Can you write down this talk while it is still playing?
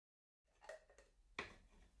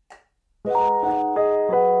Hello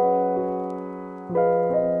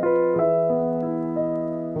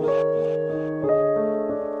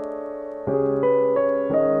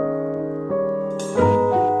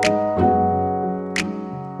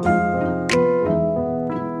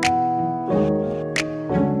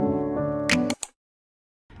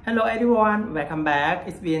everyone, welcome back.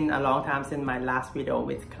 It's been a long time since my last video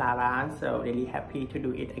with Clarins, so really happy to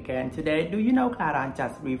do it again today. Do you know Clarins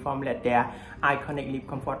just reformulated their iconic lip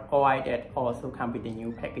comfort oil that also come with the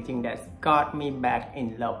new packaging that's got me back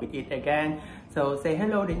in love with it again. So say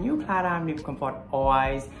hello, the new Clarins lip comfort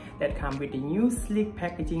oils that come with the new sleek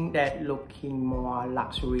packaging that looking more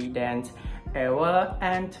luxury than ever,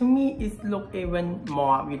 and to me it looks even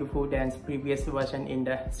more beautiful than previous version in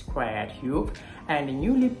the square tube. And the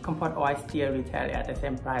new lip comfort oil still retail at the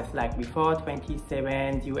same price like before,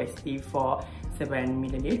 27 USD for 7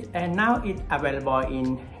 ml, and now it's available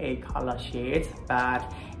in 8 color shades.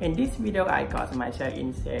 But in this video I got myself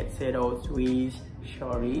in shade 03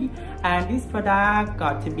 Cherry, and this product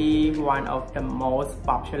got to be one of the most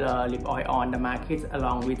popular lip oil on the market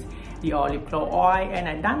along with the Lip Glow oil. And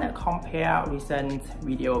I done a comparison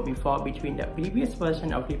video before between the previous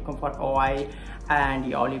version of lip comfort oil and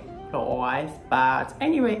the Lip Glow oils, but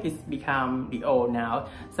anyway it's become the old now.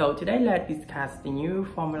 So today let's discuss the new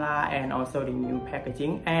formula and also the new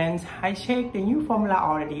packaging. And I checked, the new formula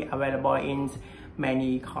already available in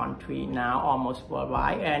many countries now, almost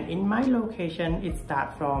worldwide, and in my location it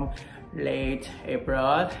starts from late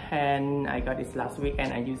April, and I got this last week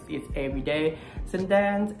and I use it every day since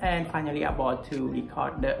then. And finally about to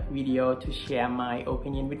record the video to share my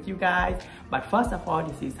opinion with you guys. But first of all,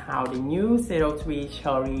 this is how the new 03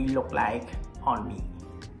 Cherry look like on me.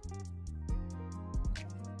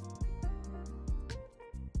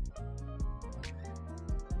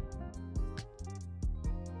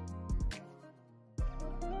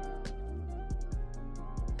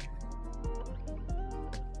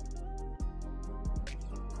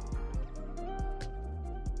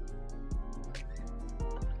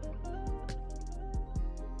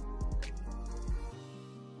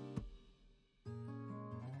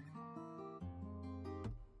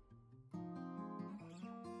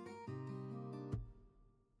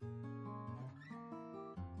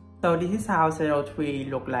 So this is how 03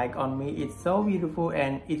 look like on me. It's so beautiful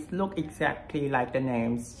and it look exactly like the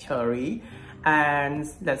name Cherry. And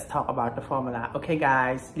let's talk about the formula. Okay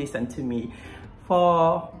guys, listen to me.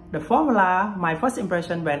 For the formula, my first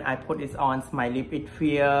impression when I put it on my lip, it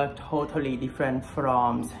feels totally different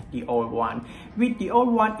from the old one. With the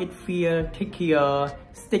old one, it feels thicker,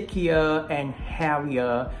 stickier and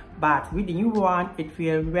heavier. But with the new one, it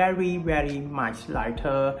feels very much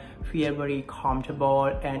lighter, feel very comfortable,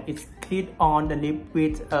 and it's clip on the lip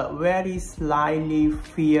with a very slightly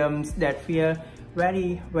films that feel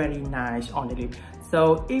very nice on the lip.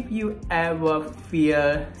 So if you ever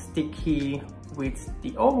feel sticky with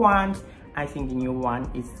the old one, I think the new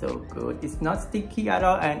one is so good. It's not sticky at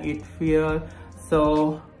all and it feels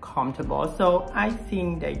so comfortable. So I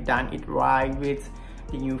think they done it right with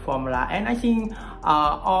the new formula. And I think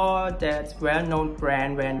all that well-known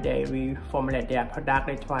brand, when they reformulate their product,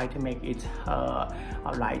 they try to make it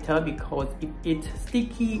lighter, because if it's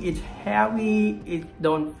sticky, it's heavy, it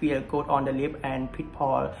don't feel good on the lip and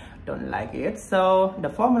people don't like it. So the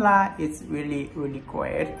formula is really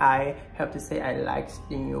great. I have to say I like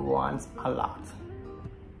the new ones a lot.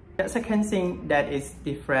 The second thing that is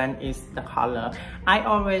different is the color. I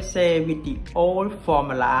always say with the old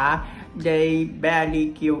formula, they barely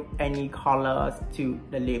give any colors to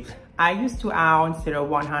the lips. I used to own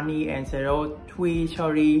 01 Honey and 03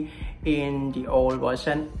 Cherry in the old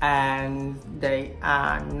version, and they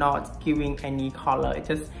are not giving any color. It's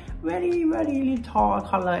just very little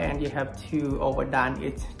color, and you have to overdone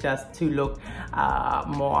it just to look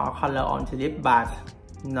more color on the lip, but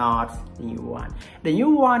not the new one. The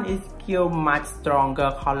new one is still much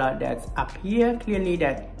stronger color that's up here clearly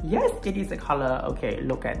that yes, it is a color. Okay,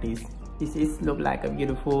 look at this. This is look like a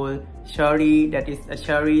beautiful cherry. That is a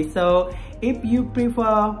cherry. So if you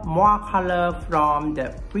prefer more color from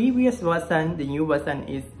the previous version, the new version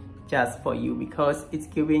is just for you, because it's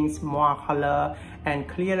giving more color and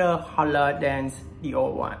clearer color than the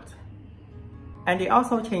old one. And they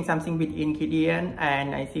also changed something with ingredient,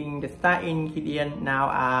 and I think the star ingredient now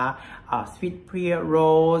are sweet pea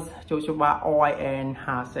rose, jojoba oil and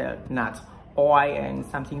hazelnut oil and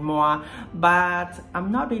something more. But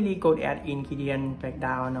I'm not really good at ingredient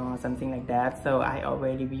breakdown or something like that, so I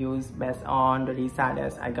always reviews based on the result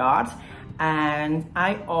that I got. And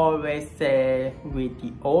I always say with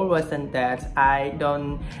the old version that I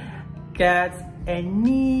don't get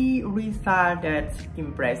any result that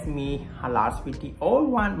impressed me a lot with the old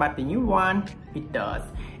one, but the new one, it does.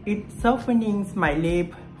 It softens my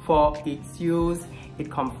lip for its use, it's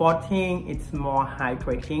comforting, it's more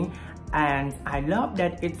hydrating, and I love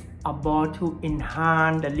that it's able to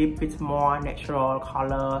enhance the lip with more natural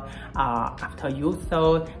color after use.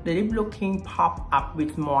 So the lip looking pop up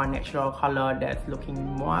with more natural color that's looking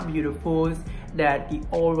more beautiful, that the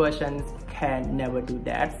old versions can never do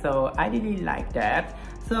that. So I really like that.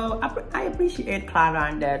 So I appreciate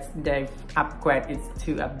Clarins that they've upgraded it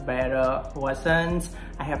to a better version.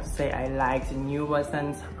 I have to say I like the new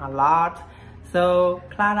versions a lot. So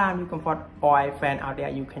Clarins Comfort Oil fan out there,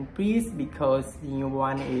 you can please, because the new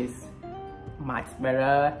one is much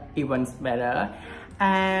better, even better.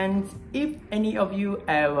 And if any of you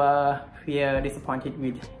ever feel disappointed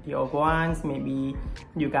with the old ones, maybe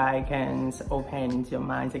you guys can open your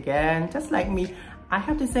minds again, just like me. I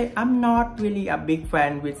have to say I'm not really a big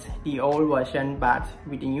fan with the old version, but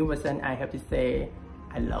with the new version I have to say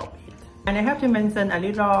I love it. And I have to mention a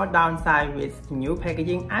little downside with the new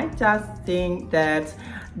packaging. I just think that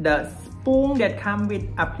the spoon that comes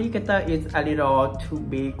with applicator is a little too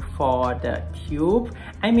big for the tube.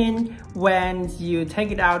 I mean, when you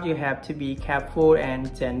take it out, you have to be careful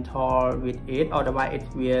and gentle with it, otherwise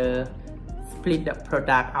it will split the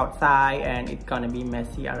product outside and it's gonna be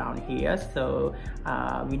messy around here. So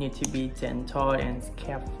we need to be gentle and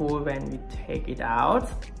careful when we take it out.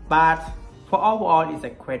 But for overall, it's a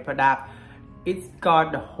great product. It's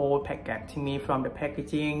got the whole package to me, from the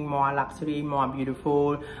packaging, more luxury, more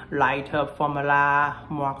beautiful, lighter formula,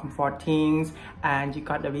 more comforting, and you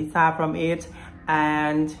got the visa from it,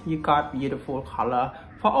 and you got beautiful color.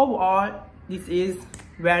 For overall, this is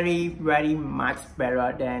very much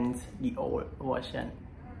better than the old version.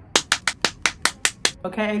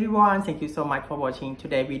 Okay everyone, thank you so much for watching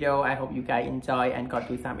today's video. I hope you guys enjoy and got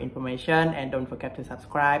you some information, and don't forget to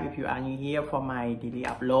subscribe if you are new here for my daily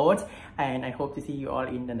uploads, and I hope to see you all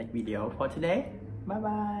in the next video. For today, bye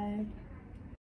bye.